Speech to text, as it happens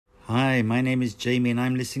Hi, my name is Jamie and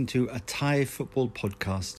I'm listening to a Thai football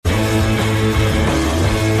podcast.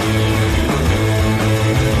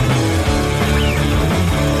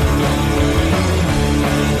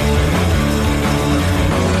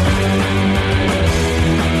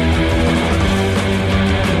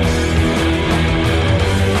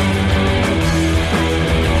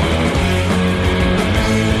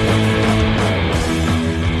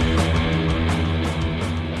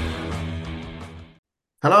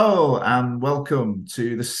 Hello and welcome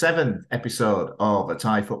to the 7th episode of a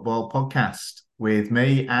Thai football podcast with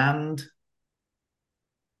me and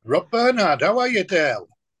Rob Bernard, how are you, Dale?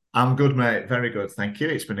 I'm good, mate. Very good. Thank you.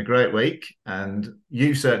 It's been a great week and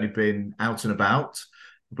you've certainly been out and about.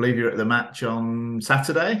 I believe you're at the match on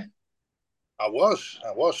Saturday. I was.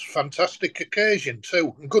 Fantastic occasion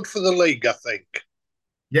too. Good for the league, I think.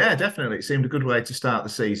 Yeah, definitely. It seemed a good way to start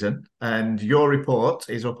the season. And your report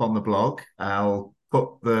is up on the blog. I'll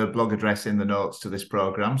put the blog address in the notes to this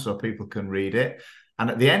programme so people can read it. And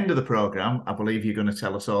at the end of the programme, I believe you're going to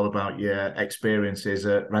tell us all about your experiences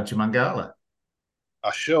at Rajamangala.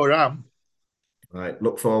 I sure am. Right,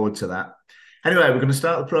 look forward to that. Anyway, we're going to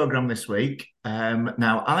start the programme this week.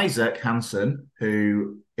 Now, Isaac Hanson,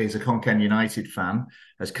 who is a Konkan United fan,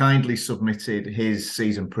 has kindly submitted his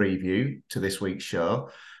season preview to this week's show.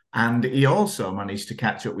 And he also managed to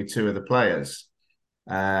catch up with two of the players.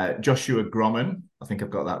 Joshua Groman, I think I've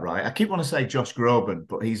got that right. I keep wanting to say Josh Groban,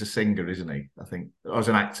 but he's a singer, isn't he? I think, or as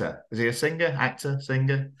an actor. Is he a singer, actor,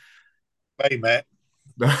 singer? Hey, mate.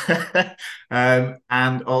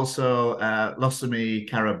 And also Losami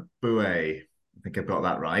Karabue. I think I've got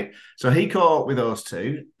that right. So he caught up with those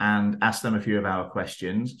two and asked them a few of our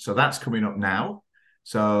questions. So that's coming up now.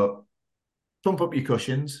 So pump up your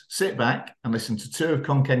cushions, sit back and listen to two of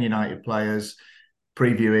Konkan United players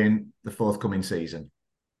previewing the forthcoming season.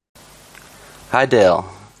 Hi, Dale.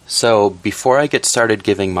 So before I get started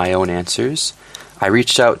giving my own answers, I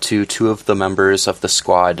reached out to two of the members of the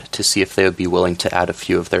squad to see if they would be willing to add a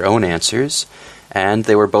few of their own answers, and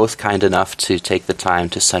they were both kind enough to take the time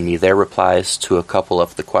to send me their replies to a couple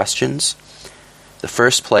of the questions. The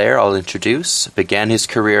first player I'll introduce began his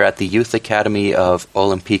career at the youth academy of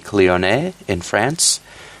Olympique Lyonnais in France,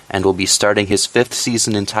 and will be starting his 5th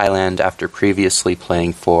season in Thailand after previously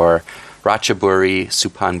playing for Ratchaburi,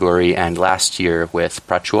 Suphanburi, and last year with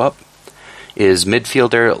Prachuap, is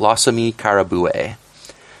midfielder Losami Karabue.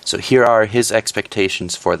 So here are his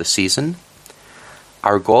expectations for the season.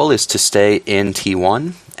 Our goal is to stay in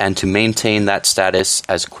T1 and to maintain that status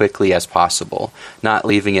as quickly as possible, not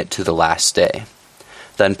leaving it to the last day.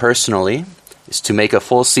 Then personally, is to make a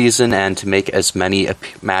full season and to make as many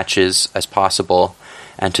matches as possible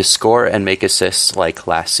and to score and make assists like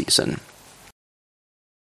last season.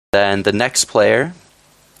 Then the next player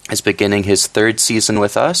is beginning his 3rd season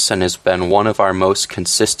with us and has been one of our most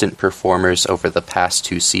consistent performers over the past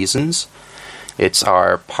 2 seasons. It's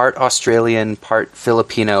our part Australian, part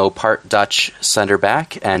Filipino, part Dutch centre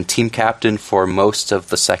back and team captain for most of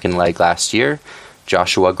the second leg last year,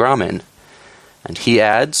 Joshua Groman. And he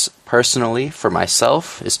adds, personally, for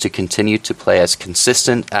myself, is to continue to play as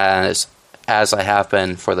consistent as I have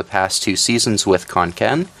been for the past 2 seasons with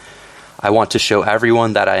Konkan. I want to show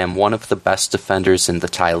everyone that I am one of the best defenders in the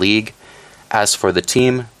Thai League. As for the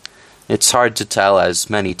team, it's hard to tell as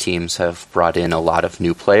many teams have brought in a lot of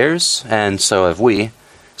new players, and so have we.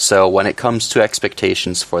 So when it comes to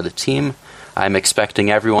expectations for the team, I'm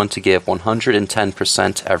expecting everyone to give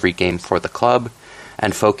 110% every game for the club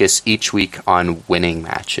and focus each week on winning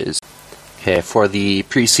matches. Okay, for the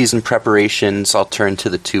preseason preparations, I'll turn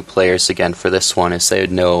to the two players again for this one as they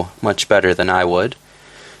would know much better than I would.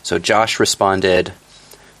 So Josh responded,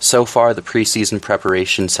 "So far the preseason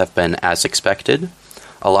preparations have been as expected.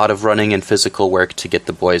 A lot of running and physical work to get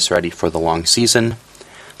the boys ready for the long season.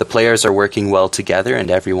 The players are working well together and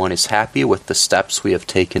everyone is happy with the steps we have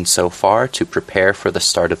taken so far to prepare for the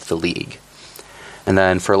start of the league." And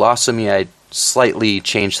then for Losami, I slightly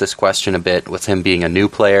changed this question a bit with him being a new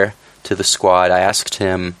player to the squad. I asked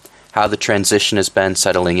him how the transition has been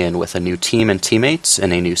settling in with a new team and teammates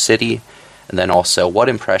in a new city, and then also what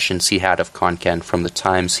impressions he had of Konkan from the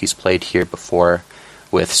times he's played here before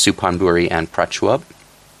with Suphanburi and Prachuap.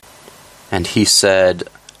 And he said,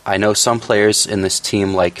 "I know some players in this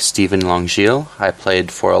team like Stephen Longjil. I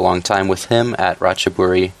played for a long time with him at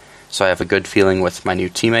Ratchaburi, so I have a good feeling with my new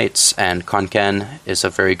teammates, and Konkan is a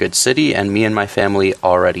very good city, and me and my family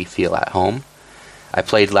already feel at home. I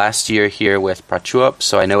played last year here with Prachuap,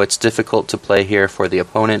 so I know it's difficult to play here for the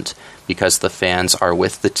opponent because the fans are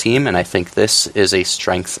with the team, and I think this is a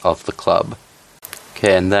strength of the club."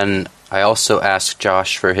 Okay, and then I also asked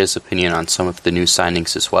Josh for his opinion on some of the new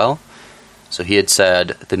signings as well. So he had said,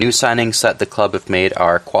 the new signings that the club have made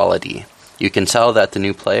are quality. You can tell that the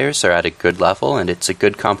new players are at a good level, and it's a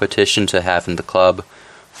good competition to have in the club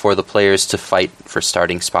for the players to fight for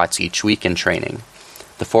starting spots each week in training.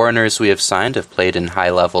 The foreigners we have signed have played in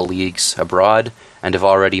high-level leagues abroad and have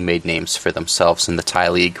already made names for themselves in the Thai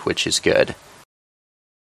League, which is good.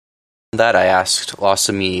 That I asked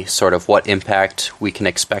Lawsamy sort of what impact we can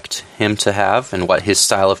expect him to have and what his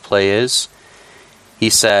style of play is. He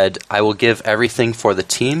said, I will give everything for the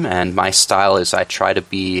team, and my style is I try to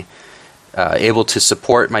be able to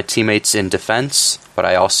support my teammates in defense, but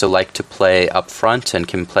I also like to play up front and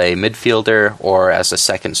can play midfielder or as a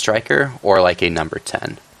second striker or like a number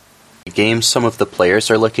 10. The games some of the players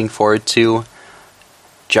are looking forward to.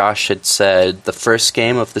 Josh had said the first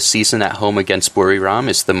game of the season at home against Buriram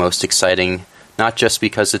is the most exciting, not just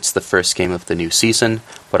because it's the first game of the new season,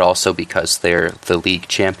 but also because they're the league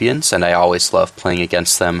champions, and I always love playing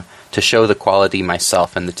against them to show the quality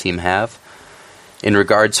myself and the team have. In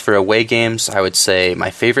regards for away games, I would say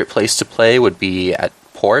my favorite place to play would be at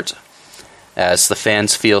Port, as the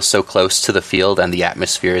fans feel so close to the field and the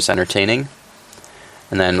atmosphere is entertaining.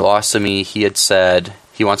 And then Lawsamy, he had said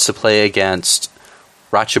he wants to play against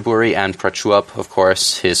Ratchaburi and Prachuap, of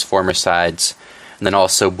course, his former sides, and then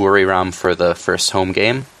also Buriram for the first home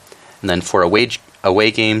game. And then for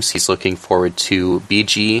away games, he's looking forward to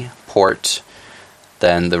BG, Port,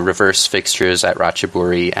 then the reverse fixtures at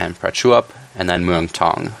Ratchaburi and Prachuap, and then Muang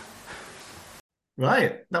Thong.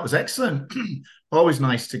 Right, that was excellent. Always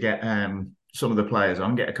nice to get some of the players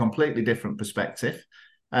on, get a completely different perspective,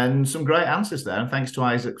 and some great answers there. And thanks to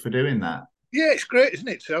Isaac for doing that. Yeah, it's great, isn't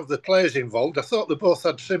it, to have the players involved? I thought they both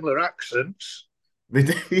had similar accents. They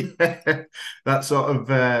do, yeah. That sort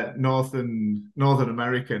of Northern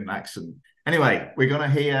American accent. Anyway, we're going to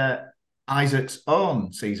hear Isaac's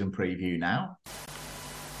own season preview now.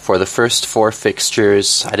 For the first 4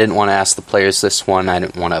 fixtures, I didn't want to ask the players this one. I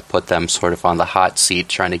didn't want to put them sort of on the hot seat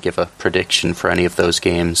trying to give a prediction for any of those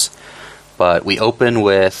games. But we open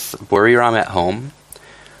with Buriram at home,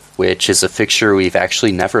 which is a fixture we've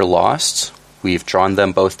actually never lost. We've drawn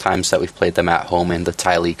them both times that we've played them at home in the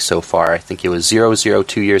Thai League so far. I think it was 0-0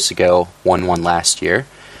 2 years ago, 1-1 last year.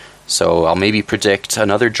 So I'll maybe predict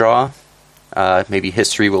another draw. Maybe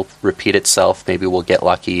history will repeat itself. Maybe we'll get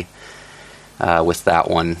lucky with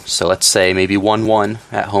that one. So let's say maybe 1-1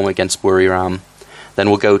 at home against Buriram. Then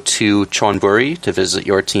we'll go to Chonburi to visit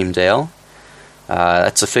your team, Dale.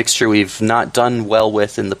 That's a fixture we've not done well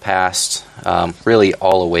with in the past. Really,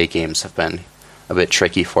 all away games have been a bit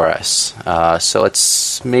tricky for us. So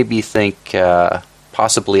let's maybe think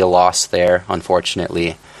possibly a loss there,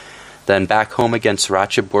 unfortunately. Then back home against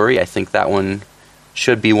Ratchaburi, I think that one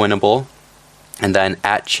should be winnable. And then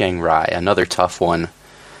at Chiang Rai, another tough one,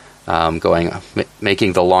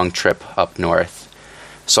 making the long trip up north.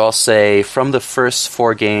 So I'll say from the first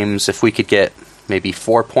 4 games, if we could get maybe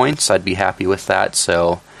 4 points, I'd be happy with that.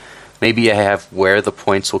 So maybe I have where the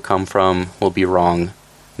points will come from will be wrong.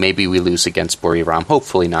 Maybe we lose against Buriram.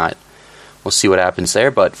 Hopefully not. We'll see what happens there.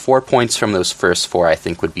 But 4 points from those first 4 I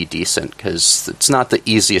think would be decent, because it's not the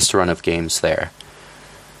easiest run of games there.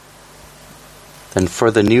 Then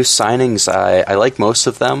for the new signings, I like most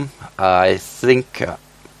of them. I think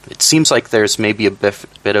it seems like there's maybe a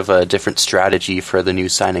bit of a different strategy for the new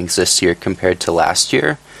signings this year compared to last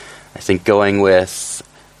year. I think going with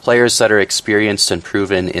players that are experienced and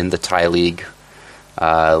proven in the Thai League.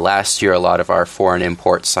 Last year, a lot of our foreign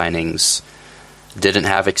import signings didn't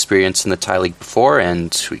have experience in the Thai League before,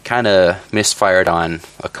 and we kind of misfired on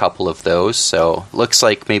a couple of those. So looks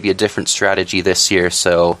like maybe a different strategy this year.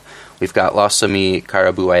 So we've got Lawsamy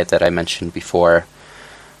Karabuai that I mentioned before.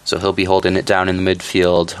 So he'll be holding it down in the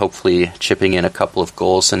midfield, hopefully chipping in a couple of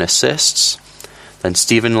goals and assists. Then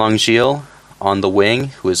Stephen Longjil on the wing,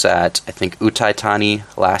 who was at, I think, Uthai Thani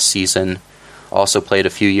last season. Also played a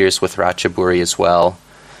few years with Ratchaburi as well.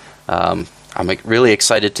 I'm really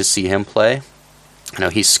excited to see him play. I know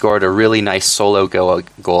he scored a really nice solo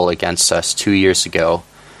goal against us 2 years ago.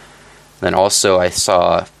 Then also I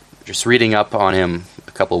saw, just reading up on him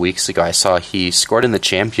a couple of weeks ago, I saw he scored in the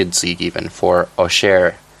Champions League even for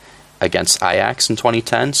Auxerre against Ajax in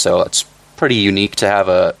 2010. So it's pretty unique to have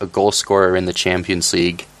a goal scorer in the Champions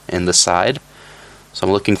League in the side. So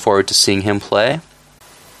I'm looking forward to seeing him play.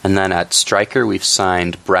 And then at striker, we've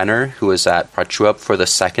signed Brenner, who was at Prachuap for the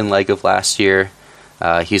second leg of last year.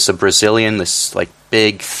 He's a Brazilian, this like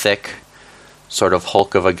big, thick, sort of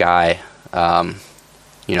hulk of a guy.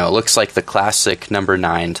 Looks like the classic number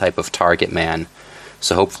 9 type of target man.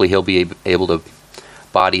 So hopefully he'll be able to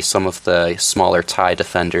body some of the smaller Thai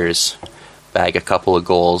defenders, bag a couple of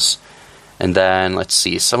goals. And then, let's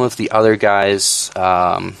see, some of the other guys,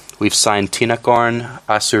 we've signed Tinakorn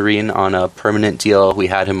Asurin on a permanent deal. We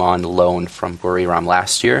had him on loan from Buriram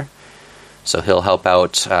last year, so he'll help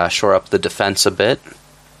out, shore up the defense a bit.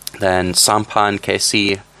 Then Sampan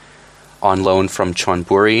Kesi on loan from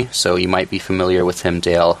Chonburi, so you might be familiar with him,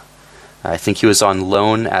 Dale. I think he was on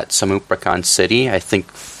loan at Samut City. I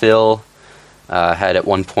think Phil had at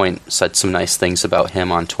one point said some nice things about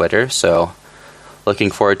him on Twitter, so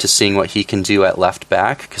looking forward to seeing what he can do at left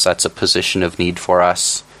back, because that's a position of need for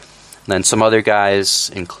us. And then some other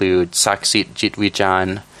guys include Saksit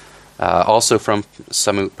Jitwijan, also from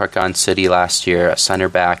Samut City last year, a center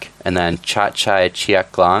back, and then Chatchai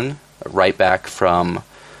Chiaklang, a right back from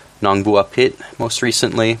Nongbua Pit most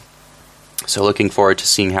recently. So looking forward to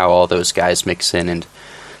seeing how all those guys mix in and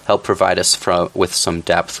help provide us with some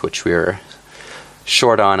depth, which we were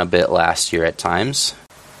short on a bit last year at times.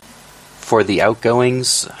 For the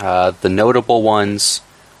outgoings, the notable ones,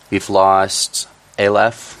 we've lost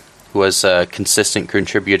Aleph, who was a consistent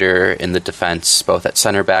contributor in the defense, both at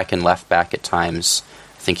center back and left back at times.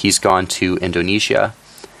 I think he's gone to Indonesia.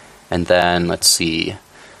 And then, let's see,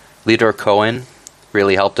 Lidor Cohen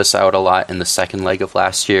really helped us out a lot in the second leg of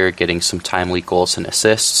last year, getting some timely goals and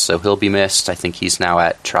assists, so he'll be missed. I think he's now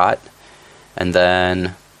at Trot. And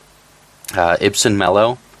then Ibsen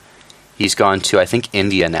Mello, he's gone to, I think,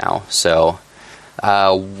 India now. So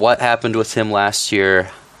what happened with him last year,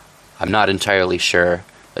 I'm not entirely sure.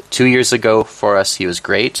 But 2 years ago for us, he was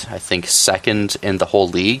great. I think second in the whole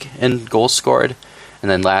league in goals scored. And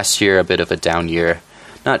then last year, a bit of a down year.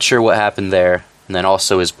 Not sure what happened there. And then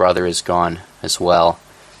also his brother is gone as well.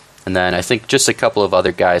 And then I think just a couple of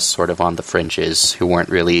other guys sort of on the fringes who weren't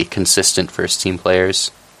really consistent first-team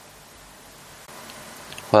players.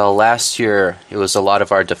 Well, last year it was a lot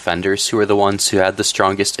of our defenders who were the ones who had the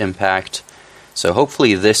strongest impact. So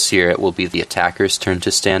hopefully this year it will be the attackers' turn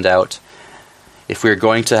to stand out. If we're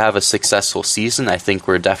going to have a successful season, I think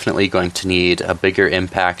we're definitely going to need a bigger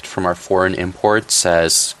impact from our foreign imports,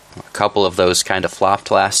 as a couple of those kind of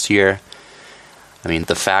flopped last year. I mean,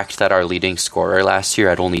 the fact that our leading scorer last year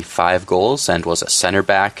had only 5 goals and was a center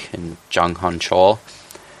back in Jang Han Chol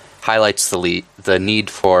highlights the need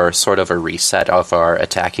for sort of a reset of our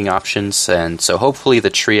attacking options. And so hopefully the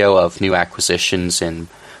trio of new acquisitions in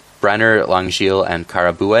Brenner, Langjil, and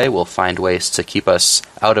Karabue will find ways to keep us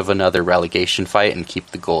out of another relegation fight and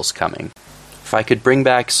keep the goals coming. If I could bring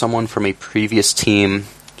back someone from a previous team,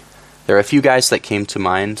 there are a few guys that came to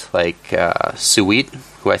mind, like Suit,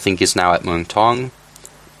 who I think is now at Muang Thong,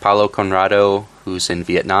 Paulo Conrado, who's in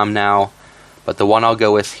Vietnam now, but the one I'll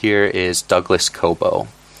go with here is Douglas Cobo.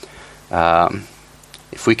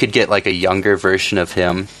 If we could get like a younger version of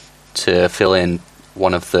him to fill in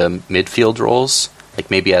one of the midfield roles, like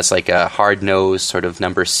maybe as like a hard-nosed sort of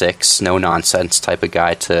number 6, no-nonsense type of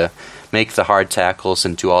guy to make the hard tackles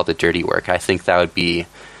and do all the dirty work, I think that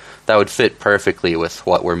would fit perfectly with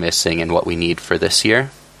what we're missing and what we need for this year.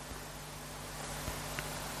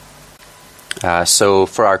 So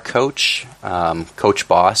for our coach, Coach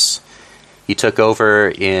Boss, he took over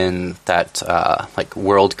in that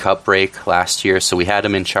World Cup break last year, so we had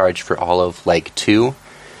him in charge for all of Leg 2,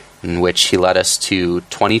 in which he led us to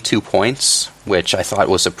 22 points, which I thought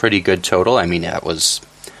was a pretty good total. I mean, that was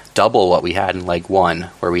double what we had in Leg 1,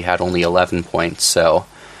 where we had only 11 points, so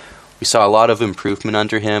we saw a lot of improvement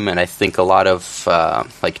under him, and I think a lot of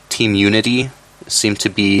team unity seemed to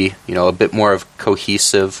be, a bit more of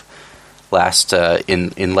cohesive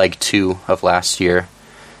in Leg 2 of last year.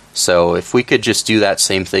 So if we could just do that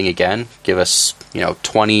same thing again, give us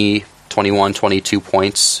 20, 21, 22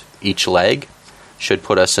 points each leg, should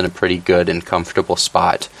put us in a pretty good and comfortable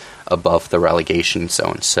spot above the relegation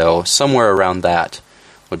zone. So somewhere around that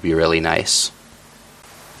would be really nice.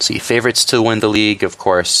 See, favorites to win the league, of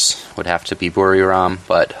course, would have to be Buriram,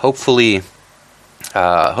 but hopefully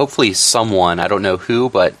someone, I don't know who,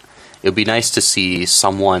 but it would be nice to see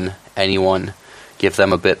anyone, give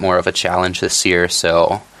them a bit more of a challenge this year.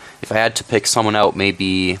 So if I had to pick someone out,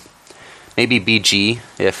 maybe BG,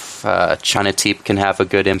 if Chanatip can have a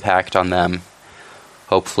good impact on them.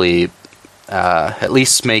 Hopefully, at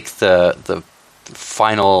least make the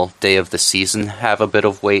final day of the season have a bit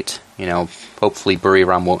of weight. Hopefully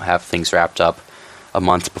Buriram won't have things wrapped up a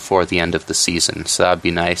month before the end of the season, so that would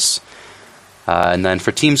be nice. And then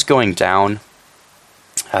for teams going down,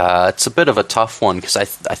 it's a bit of a tough one, because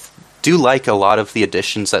I do like a lot of the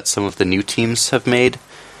additions that some of the new teams have made.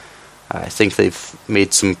 I think they've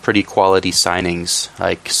made some pretty quality signings.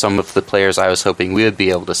 Like some of the players I was hoping we would be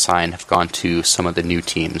able to sign have gone to some of the new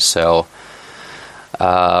teams. So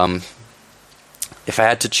Um, if I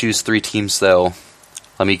had to choose 3 teams, though,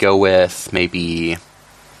 let me go with maybe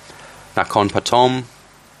Nakhon Pathom,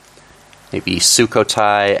 maybe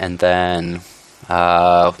Sukhothai, and then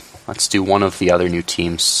let's do one of the other new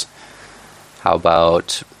teams. How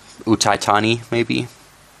about Uthai Thani, maybe?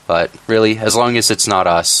 But really, as long as it's not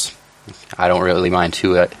us, I don't really mind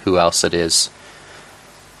who else it is.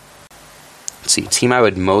 Let's see, team I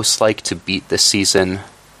would most like to beat this season.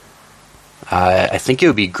 I think it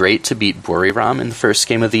would be great to beat Buriram in the first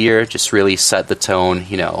game of the year. Just really set the tone,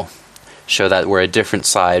 show that we're a different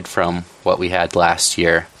side from what we had last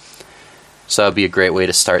year. So that would be a great way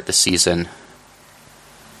to start the season.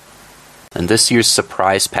 And this year's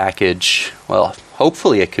surprise package, well,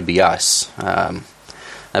 hopefully it could be us.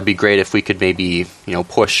 That'd be great if we could maybe,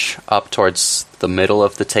 push up towards the middle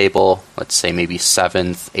of the table. Let's say maybe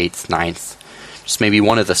 7th, 8th, 9th. Just maybe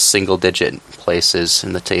one of the single-digit places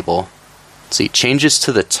in the table. Let's see, changes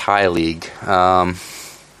to the Thai League. And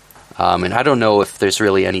I don't know if there's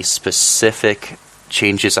really any specific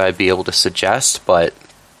changes I'd be able to suggest, but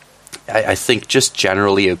I think just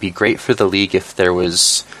generally it would be great for the league if there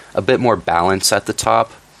was a bit more balance at the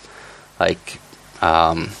top.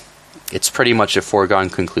 It's pretty much a foregone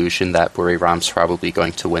conclusion that Buriram's probably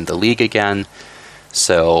going to win the league again.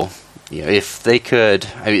 So, if they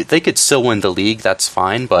could still win the league, that's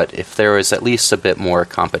fine. But if there was at least a bit more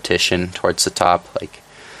competition towards the top, like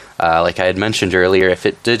I had mentioned earlier, if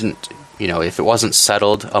it didn't, if it wasn't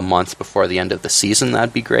settled a month before the end of the season,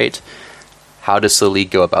 that'd be great. How does the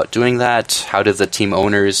league go about doing that? How do the team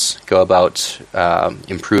owners go about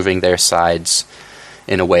improving their sides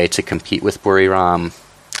in a way to compete with Buriram?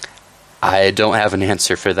 I don't have an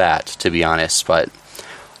answer for that, to be honest, but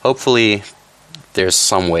hopefully there's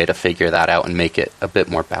some way to figure that out and make it a bit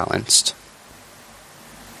more balanced.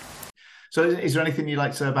 So is there anything you'd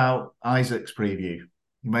like to say about Isaac's preview?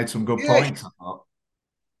 You made some good points, I thought.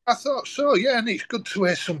 I thought so, yeah, and it's good to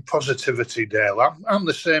hear some positivity, Dale. I'm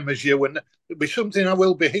the same as you, and it'll be something I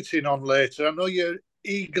will be hitting on later. I know you're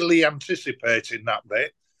eagerly anticipating that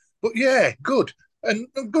bit, but yeah, good. And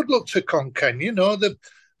good luck to Conken.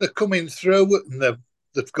 They're coming through, and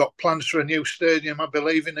they've got plans for a new stadium, I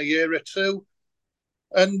believe, in a year or two.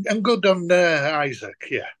 And good on Isaac,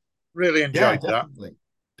 yeah. Really enjoyed that.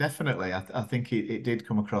 Definitely. I think it did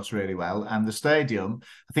come across really well. And the stadium,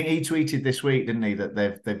 I think he tweeted this week, didn't he, that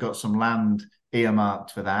they've got some land earmarked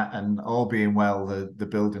for that, and all being well, the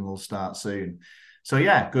building will start soon. So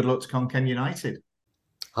yeah, good luck to Conken United.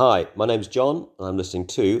 Hi, my name's John, and I'm listening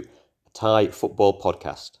to a Thai Football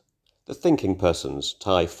Podcast. The Thinking Person's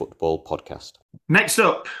Thai Football Podcast. Next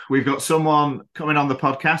up, we've got someone coming on the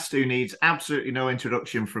podcast who needs absolutely no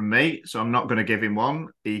introduction from me, so I'm not going to give him one.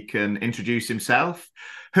 He can introduce himself.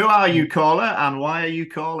 Who are you, caller, and why are you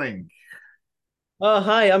calling?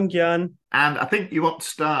 Hi, I'm Gian. And I think you want to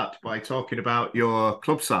start by talking about your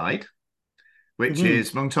club side, which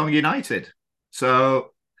is Muang Thong United.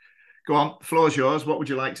 So go on, the floor's yours. What would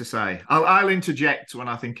you like to say? I'll interject when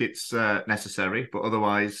I think it's necessary, but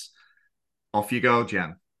otherwise, off you go,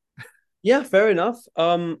 Gian. Yeah, fair enough.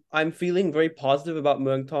 I'm feeling very positive about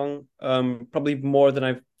Muang Thong, probably more than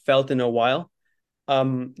I've felt in a while.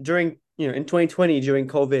 During in 2020, during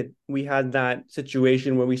COVID, we had that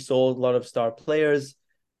situation where we sold a lot of star players.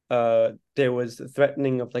 There was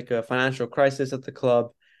threatening of like a financial crisis at the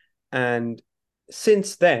club. And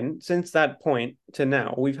since that point to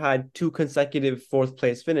now, we've had 2 consecutive 4th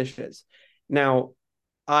place finishes. Now,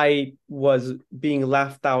 I was being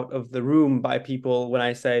laughed out of the room by people when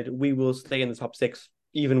I said we will stay in the top 6,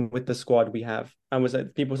 even with the squad we have. I was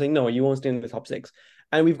people saying, no, you won't stay in the top 6.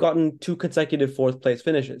 And we've gotten 2 consecutive 4th place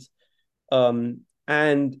finishes.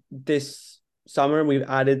 And this summer, we've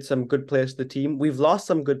added some good players to the team. We've lost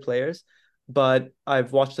some good players, but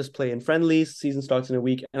I've watched us play in friendlies. Season starts in a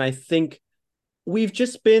week. And I think we've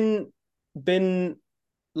just been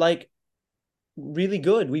like really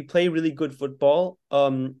good. We play really good football.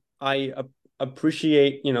 I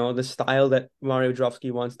appreciate, the style that Mario Jovsky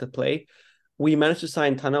wants to play. We managed to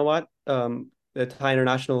sign Tanawat, the Thai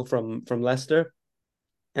international from Leicester.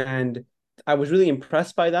 And I was really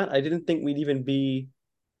impressed by that. I didn't think we'd even be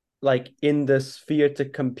like in the sphere to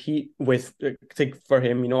compete with for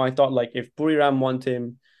him. I thought like if Buriram want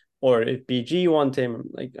him or if BG want him,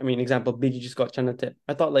 example, BG just got Chanatip.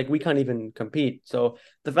 I thought like we can't even compete. So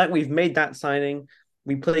the fact we've made that signing,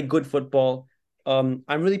 we play good football. I'm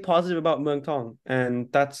really positive about Muang Thong,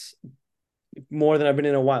 and that's more than I've been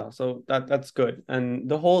in a while. So that's good. And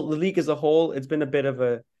the league as a whole, it's been a bit of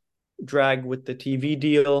a drag with the TV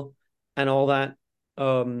deal and all that.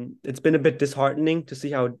 It's been a bit disheartening to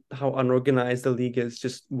see how unorganized the league is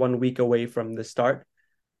just 1 week away from the start.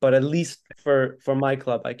 but at least for my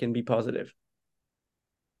club, I can be positive.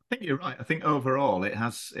 I think you're right. I think overall it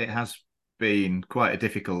has been quite a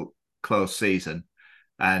difficult close season,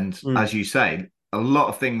 and as you say, a lot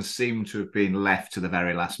of things seem to have been left to the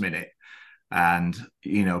very last minute. And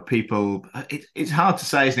people, it's hard to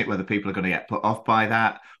say, isn't it, whether people are going to get put off by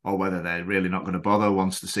that or whether they're really not going to bother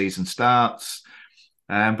once the season starts.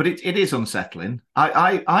 But it is unsettling.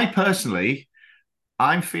 I personally,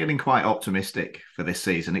 I'm feeling quite optimistic for this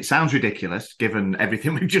season. It sounds ridiculous given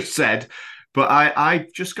everything we've just said, but I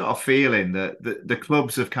just got a feeling that the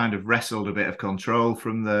clubs have kind of wrestled a bit of control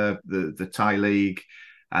from the Thai league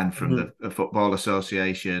and from the Football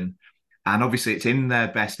Association. And obviously it's in their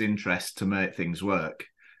best interest to make things work.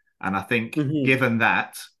 And I think given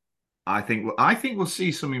that, I think we'll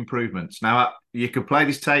see some improvements. Now, you could play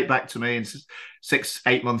this tape back to me in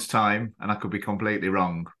 6-8 months' time, and I could be completely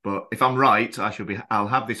wrong. But if I'm right, I'll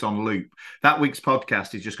have this on loop. That week's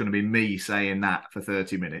podcast is just going to be me saying that for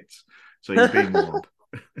 30 minutes. So you've been warned.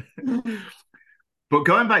 But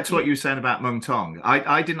going back to what you were saying about Muang Thong,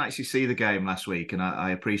 I didn't actually see the game last week, and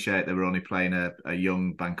I appreciate they were only playing a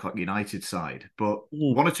young Bangkok United side. But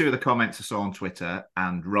one or two of the comments I saw on Twitter,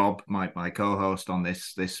 and Rob, my co-host on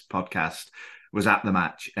this podcast, was at the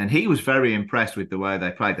match, and he was very impressed with the way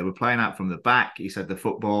they played. They were playing out from the back. He said the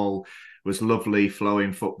football was lovely,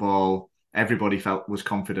 flowing football. Everybody was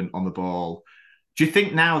confident on the ball. Do you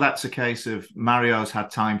think now that's a case of Mario's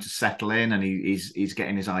had time to settle in and he's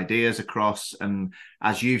getting his ideas across? And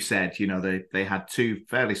as you said, they had 2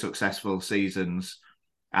 fairly successful seasons,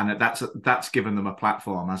 and that's given them a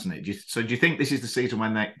platform, hasn't it? Do you think this is the season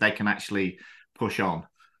when they can actually push on?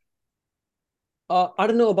 I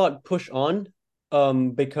don't know about push on,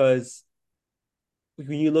 because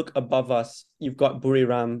when you look above us, you've got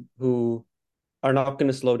Buriram, who are not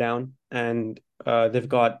going to slow down, and they've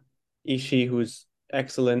got Ishii, who's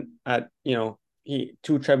excellent at 2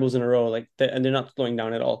 trebles in a row, and they're not slowing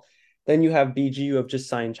down at all. Then you have BG, who have just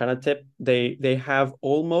signed Chanatip. They have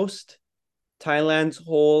almost Thailand's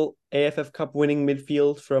whole AFF Cup winning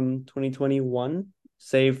midfield from 2021,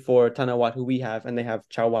 save for Thanawat, who we have, and they have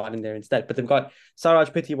Chawat in there instead. But they've got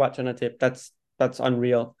Saraj, Pithiwat, Chanatip. That's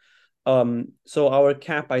unreal. So our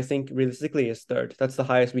cap, I think, realistically is 3rd. That's the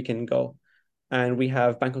highest we can go. And we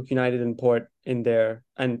have Bangkok United and Port in there.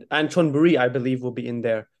 And Chonburi, I believe, will be in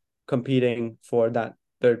there competing for that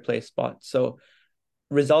 3rd place spot. So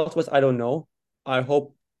results was, I don't know. I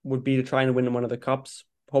hope would be to try and win one of the cups,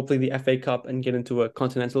 hopefully the FA Cup, and get into a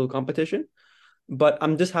continental competition. But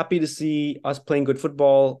I'm just happy to see us playing good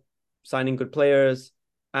football, signing good players,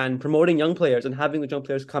 and promoting young players, and having the young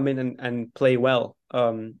players come in and play well,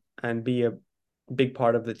 and be a big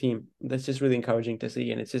part of the team. That's just really encouraging to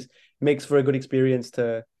see, and it just makes for a good experience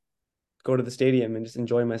to go to the stadium and just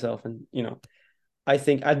enjoy myself. And I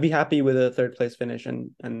think I'd be happy with a 3rd place finish,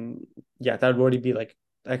 and yeah, that would already be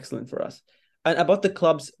excellent for us. And about the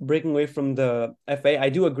clubs breaking away from the FA, I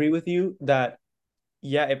do agree with you that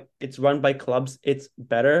if it's run by clubs, it's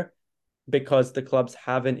better, because the clubs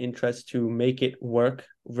have an interest to make it work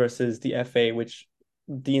versus the FA, which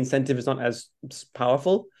the incentive is not as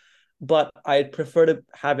powerful. But I'd prefer to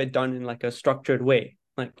have it done in a structured way.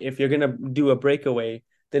 If you're going to do a breakaway,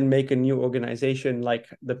 then make a new organization like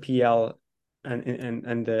the PL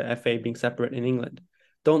and the FA being separate in England.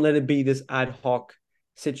 Don't let it be this ad hoc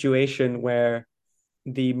situation where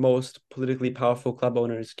the most politically powerful club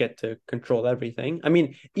owners get to control everything. I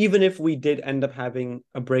mean, even if we did end up having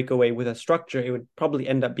a breakaway with a structure, it would probably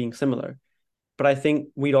end up being similar. But I think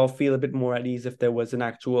we'd all feel a bit more at ease if there was an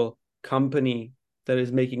actual company that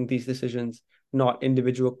is making these decisions, not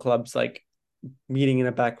individual clubs meeting in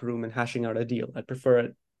a back room and hashing out a deal. I'd prefer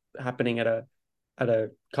it happening at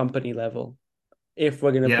a company level if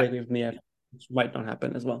we're going to break away from the FA, which might not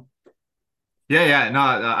happen as well. Yeah, no,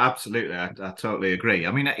 absolutely. I totally agree.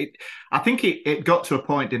 I mean, I think it got to a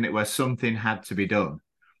point, didn't it, where something had to be done,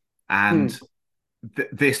 and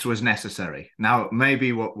this was necessary. Now,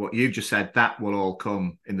 maybe what you just said, that will all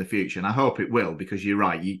come in the future, and I hope it will, because you're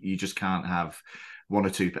right. You just can't have 1 or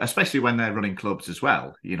 2, especially when they're running clubs as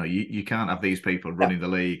well. You can't have these people running the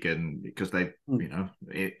league, and because they,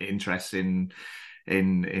 interests in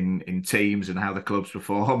teams and how the clubs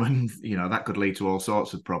perform, and that could lead to all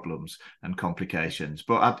sorts of problems and complications.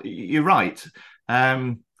 But you're right.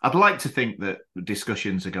 I'd like to think that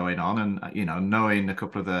discussions are going on, and knowing a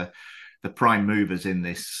couple of the prime movers in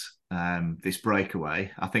this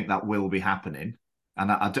breakaway, I think that will be happening.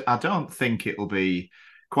 And I don't think it'll be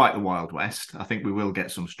quite the Wild West. I think we will get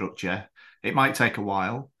some structure. It might take a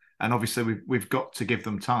while, and obviously we've got to give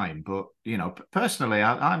them time. But personally,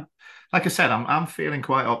 I'm like I said, I'm feeling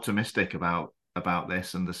quite optimistic about about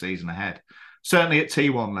this and the season ahead. Certainly at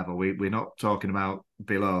T1 level, we're not talking about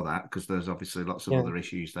below that because there's obviously lots of other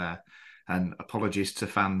issues there. And apologies to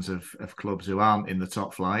fans of clubs who aren't in the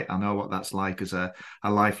top flight. I know what that's like as a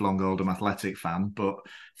lifelong Oldham Athletic fan. But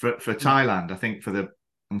for Thailand, I think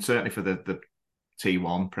and certainly for the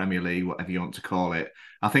T1 Premier League, whatever you want to call it,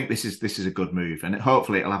 I think this is a good move, and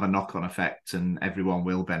hopefully it'll have a knock-on effect, and everyone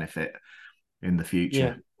will benefit in the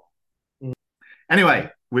future. Yeah. Anyway,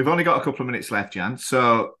 we've only got a couple of minutes left, Jan.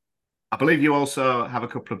 So I believe you also have a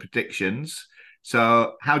couple of predictions.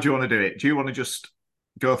 So how do you want to do it? Do you want to just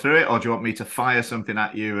go through it, or do you want me to fire something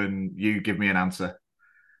at you and you give me an answer?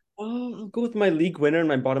 I'll go with my league winner and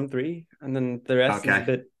my bottom three, and then the rest is a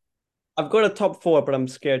bit. I've got a top four, but I'm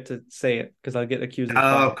scared to say it because I'll get accused of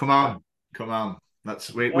pride. Come on.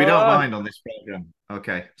 We don't mind on this program.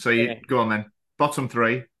 Okay, so you go on then. Bottom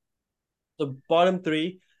three. The bottom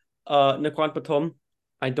three, Nakhon Pathom.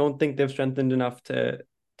 I don't think they've strengthened enough to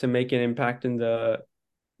make an impact in the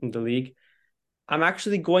league. I'm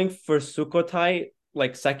actually going for Sukhothai,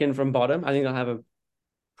 like second from bottom. I think they'll have a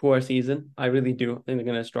poor season. I really do. I think they're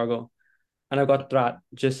going to struggle. And I've got Trat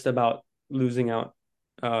just about losing out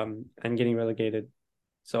and getting relegated.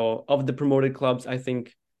 So of the promoted clubs, I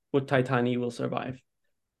think Uthai Thani will survive.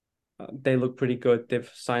 They look pretty good. They've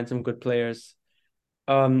signed some good players.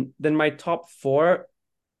 Then my top four.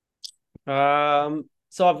 So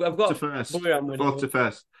I've got fourth to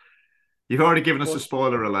first. You've already given us a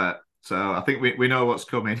spoiler alert, so I think we know what's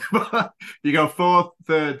coming. You go fourth,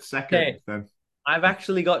 third, second. Okay. Then I've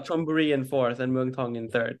actually got Chonburi in fourth and Muang Thong in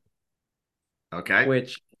third. Okay.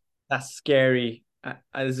 Which that's scary.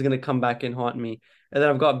 This is gonna come back and haunt me. And then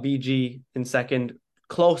I've got BG in second,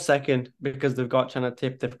 close second, because they've got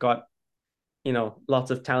Chanatip, they've got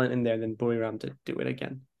lots of talent in there. Then Buriram to do it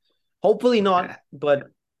again. Hopefully not, but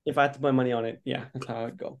if I had to put my money on it, yeah, that's how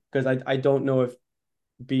I'd go. Because I don't know if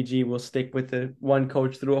BG will stick with the one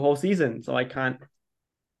coach through a whole season, so I can't.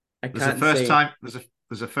 There's a first time.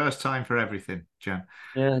 There's a first time for everything, Jan.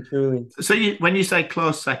 Yeah, truly. So when you say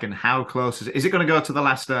close second, how close is it? Is it going to go to the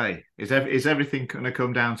last day? Is everything going to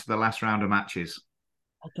come down to the last round of matches?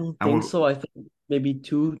 I don't think so. I think maybe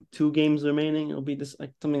two games remaining. It'll be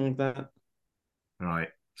something like that. Right.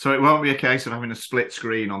 So it won't be a case of having a split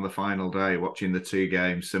screen on the final day, watching the two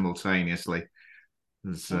games simultaneously. I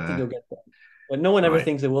don't think you'll get there. But no one ever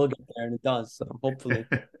thinks it will get there, and it does. So hopefully.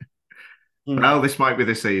 Well, this might be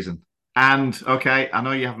the season. And I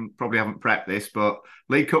know you probably haven't prepped this, but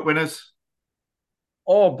League Cup winners.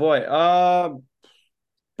 Oh boy,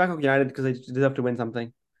 Bangkok United, because they deserve to win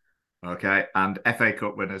something. Okay, and FA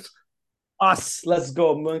Cup winners. Us, let's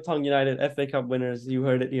go, Muang Thong United, FA Cup winners. You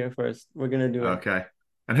heard it here first. We're gonna do it. Okay,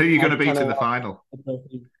 and who are you going to beat in the final?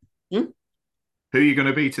 Who are you going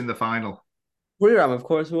to beat in the final? Buriram, of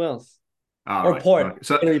course. Who else? Port. Right.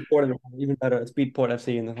 So Port in the final. Even better. Let's beat Port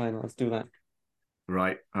FC in the final. Let's do that.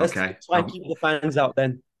 Right. Okay. Let's try and keep the fans out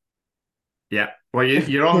then. Yeah. Well,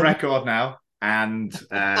 you're on record now, and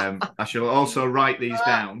I shall also write these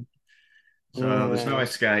down. So there's no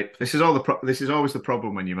escape. This is always the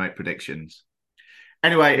problem when you make predictions.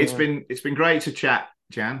 Anyway, it's been great to chat,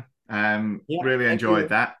 Jan. Really enjoyed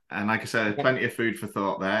that, and like I said, plenty of food for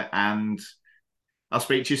thought there. And I'll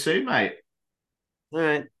speak to you soon, mate. All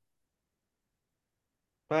right.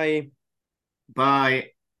 Bye.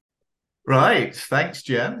 Bye. Right. Thanks,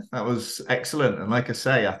 Jen. That was excellent. And like I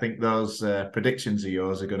say, I think those predictions of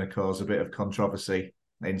yours are going to cause a bit of controversy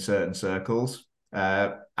in certain circles.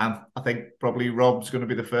 And I think probably Rob's going to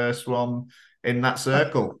be the first one in that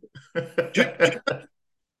circle.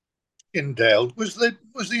 In Dale, was the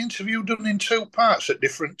interview done in two parts at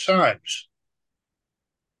different times?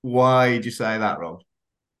 Why did you say that, Rob?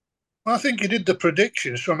 I think he did the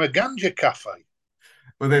predictions from a ganja cafe.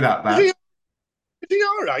 Were they that bad? Is he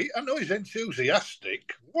all right? I know he's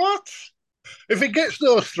enthusiastic. What? If he gets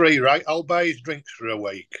those three right, I'll buy his drinks for a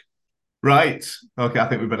week. Right. Okay, I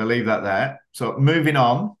think we better leave that there. So moving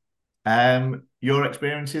on, your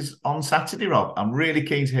experiences on Saturday, Rob. I'm really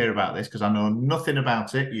keen to hear about this because I know nothing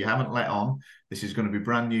about it. You haven't let on. This is going to be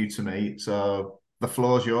brand new to me. So the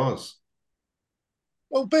floor's yours.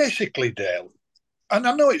 Well, basically, Dale, and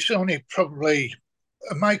I know it's only probably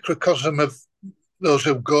a microcosm of those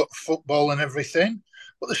who've got football and everything,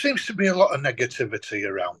 but there seems to be a lot of negativity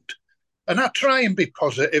around. And I try and be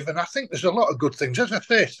positive, and I think there's a lot of good things. As I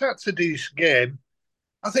say, Saturday's game,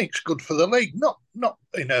 I think it's good for the league, not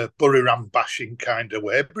in a Buriram bashing kind of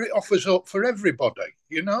way, but it offers hope for everybody,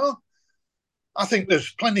 I think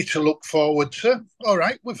there's plenty to look forward to. All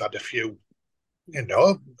right, we've had a few,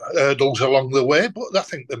 hurdles along the way, but I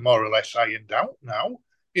think they're more or less ironed out now.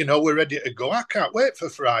 We're ready to go. I can't wait for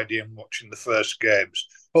Friday and watching the first games.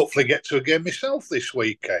 Hopefully get to a game myself this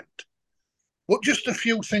weekend. But just a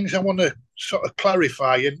few things I want to sort of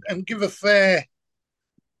clarify and give a fair...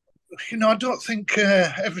 I don't think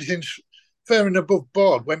everything's fair and above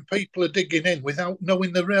board when people are digging in without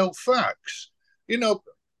knowing the real facts.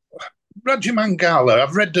 Raja Mangala,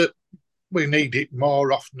 I've read that we need it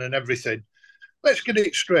more often and everything. Let's get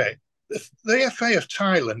it straight. The FA of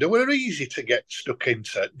Thailand, who are easy to get stuck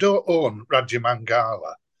into, don't own Raja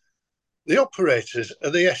Mangala. The operators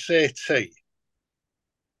are the SAT.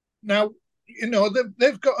 Now,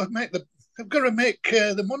 they've got to make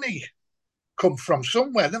the money come from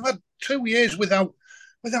somewhere. They've had 2 years without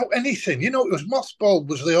anything. It was mothballed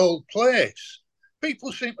was the whole place.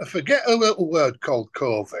 People seem to forget a little word called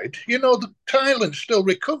COVID. The Thailand's still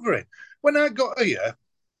recovering. When I got here,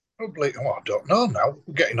 probably, I don't know now,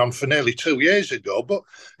 getting on for nearly 2 years ago, but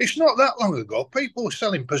it's not that long ago. People were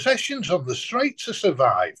selling possessions on the street to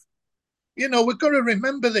survive. We've got to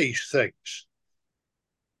remember these things.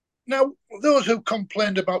 Now, those who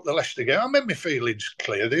complained about the Leicester game, I made my feelings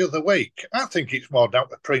clear the other week. I think it's more down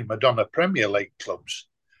to prima donna Premier League clubs.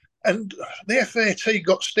 And the FAT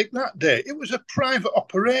got stick that day. It was a private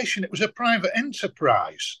operation. It was a private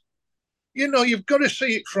enterprise. You've got to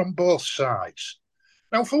see it from both sides.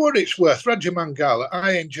 Now, for what it's worth, Raja Mangala,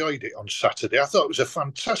 I enjoyed it on Saturday. I thought it was a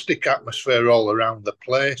fantastic atmosphere all around the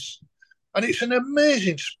place. And it's an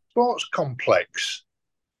amazing sports complex.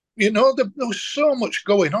 There was so much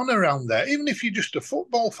going on around there. Even if you're just a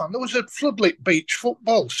football fan, there was a floodlit beach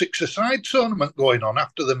football six-a-side tournament going on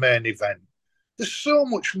after the main event. There's so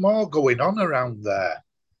much more going on around there.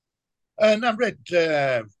 And I read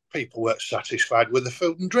people weren't satisfied with the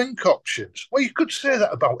food and drink options. Well, you could say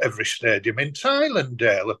that about every stadium in Thailand,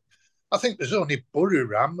 Dale. I think there's only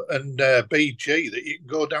Buriram and BG that you can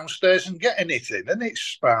go downstairs and get anything, and it's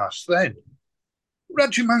sparse then.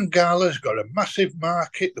 Raja Mangala's got a massive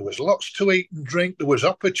market. There was lots to eat and drink. There was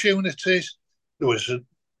opportunities.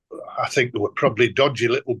 I think there were probably dodgy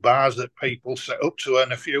little bars that people set up to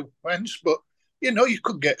earn a few pence, but you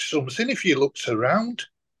could get something if you looked around.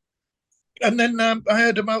 And then I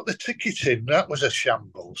heard about the ticketing. That was a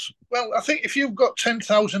shambles. Well, I think if you've got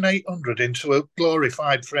 10,800 into a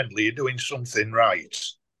glorified friendly, you're doing something right.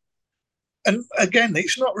 And again,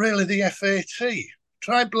 it's not really the FAT.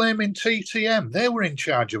 Try blaming TTM. They were in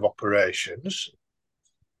charge of operations.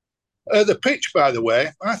 The pitch, by the way,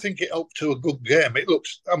 I think it helped to a good game.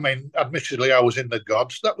 Admittedly, I was in the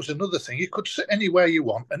gods. That was another thing. You could sit anywhere you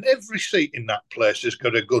want, and every seat in that place has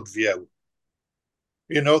got a good view.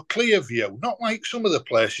 Clear view, not like some of the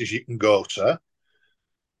places you can go to.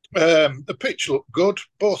 The pitch looked good.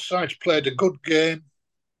 Both sides played a good game.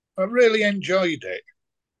 I really enjoyed it.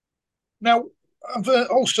 Now, I've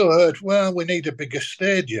also heard, well, we need a bigger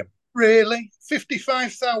stadium. Really?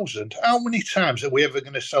 55,000? How many times are we ever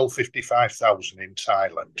going to sell 55,000 in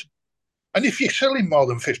Thailand? And if you're selling more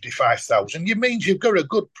than 55,000, it means you've got a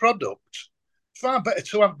good product. Far better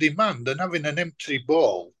to have demand than having an empty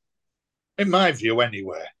ball, in my view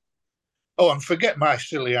anyway. Oh, and forget my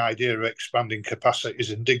silly idea of expanding capacities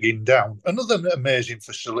and digging down. Another amazing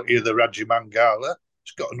facility of the Raja Mangala,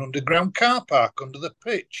 it's got an underground car park under the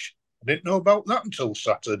pitch. I didn't know about that until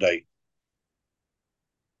Saturday.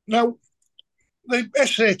 Now, the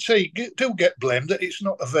SAT do get blamed that it's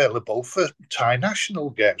not available for Thai national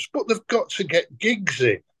games, but they've got to get gigs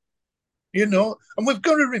in, and we've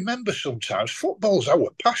got to remember sometimes football's our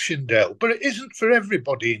passion, Dale, but it isn't for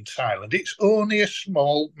everybody in Thailand. It's only a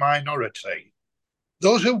small minority.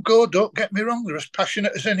 Those who go, don't get me wrong, they're as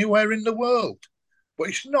passionate as anywhere in the world, but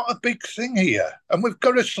it's not a big thing here, and we've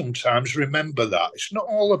got to sometimes remember that. It's not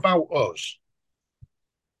all about us.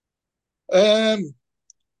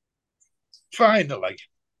 Finally,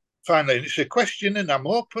 it's a question and I'm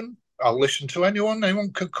open. I'll listen to anyone.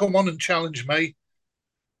 Anyone can come on and challenge me.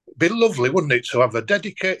 It'd be lovely, wouldn't it, to have a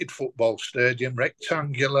dedicated football stadium,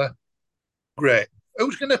 rectangular. Great.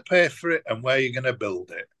 Who's going to pay for it and where are you going to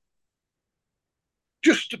build it?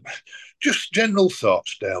 Just general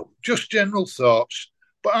thoughts, Dale. Just general thoughts.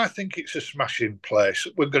 But I think it's a smashing place.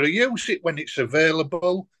 We're going to use it when it's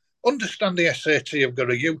available. Understand the SAT have got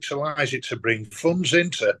to utilise it to bring funds in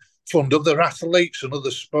to fund other athletes and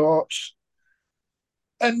other sports,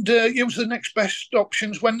 and use the next best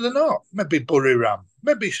options when they're not. Maybe Buriram,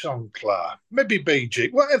 maybe Songkhla, maybe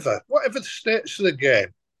BG, whatever the status of the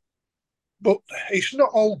game. But it's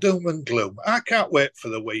not all doom and gloom. I can't wait for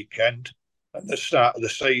the weekend and the start of the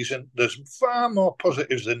season. There's far more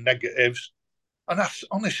positives than negatives. And I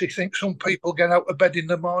honestly think some people get out of bed in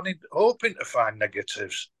the morning hoping to find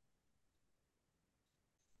negatives.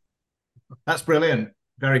 That's brilliant.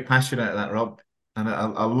 Very passionate at that, Rob, and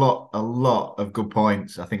a lot of good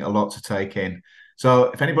points. I think a lot to take in.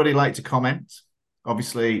 So if anybody would like to comment,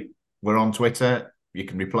 obviously we're on Twitter. You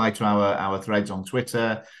can reply to our threads on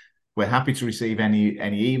Twitter. We're happy to receive any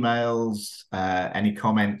emails, any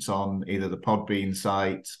comments on either the Podbean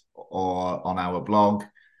site or on our blog.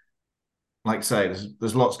 Like I say,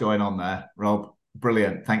 there's lots going on there. Rob,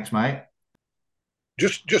 brilliant. Thanks, mate.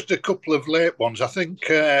 Just a couple of late ones. I think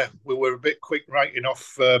we were a bit quick writing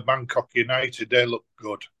off Bangkok United. They looked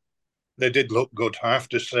good. They did look good, I have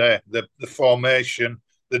to say. The formation,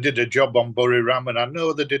 they did a job on Buriram, and I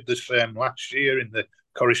know they did the same last year in the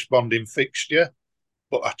corresponding fixture.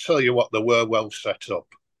 But I tell you what, they were well set up.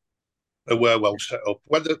 They were well set up.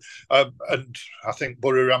 Whether and I think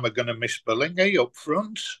Buriram are going to miss Berlingi up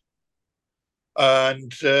front.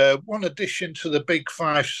 And one addition to the big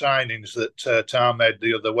five signings that Tar made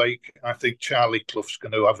the other week, I think Charlie Clough's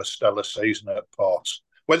going to have a stellar season at Port.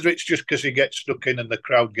 Whether it's just because he gets stuck in and the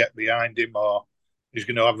crowd get behind him, or he's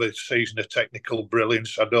going to have a season of technical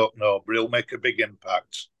brilliance, I don't know. But he'll make a big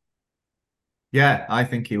impact. Yeah, I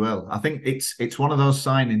think he will. I think it's one of those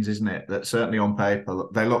signings, isn't it? That certainly on paper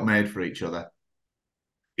they look made for each other.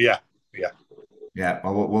 Yeah. Yeah,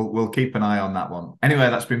 well, we'll keep an eye on that one. Anyway,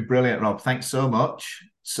 that's been brilliant, Rob. Thanks so much.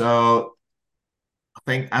 So I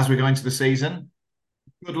think as we go into the season,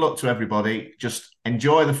 good luck to everybody. Just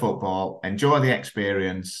enjoy the football, enjoy the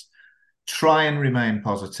experience, try and remain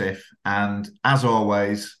positive. And as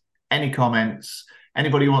always, any comments,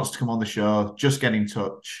 anybody who wants to come on the show, just get in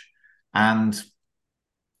touch. And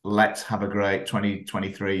let's have a great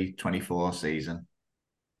 2023-24 season.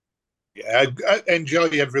 Yeah, enjoy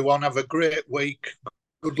everyone. Have a great week.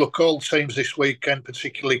 Good luck all teams this weekend,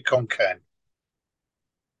 particularly Concan.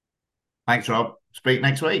 Thanks, Rob. Speak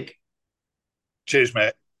next week. Cheers,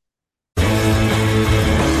 mate.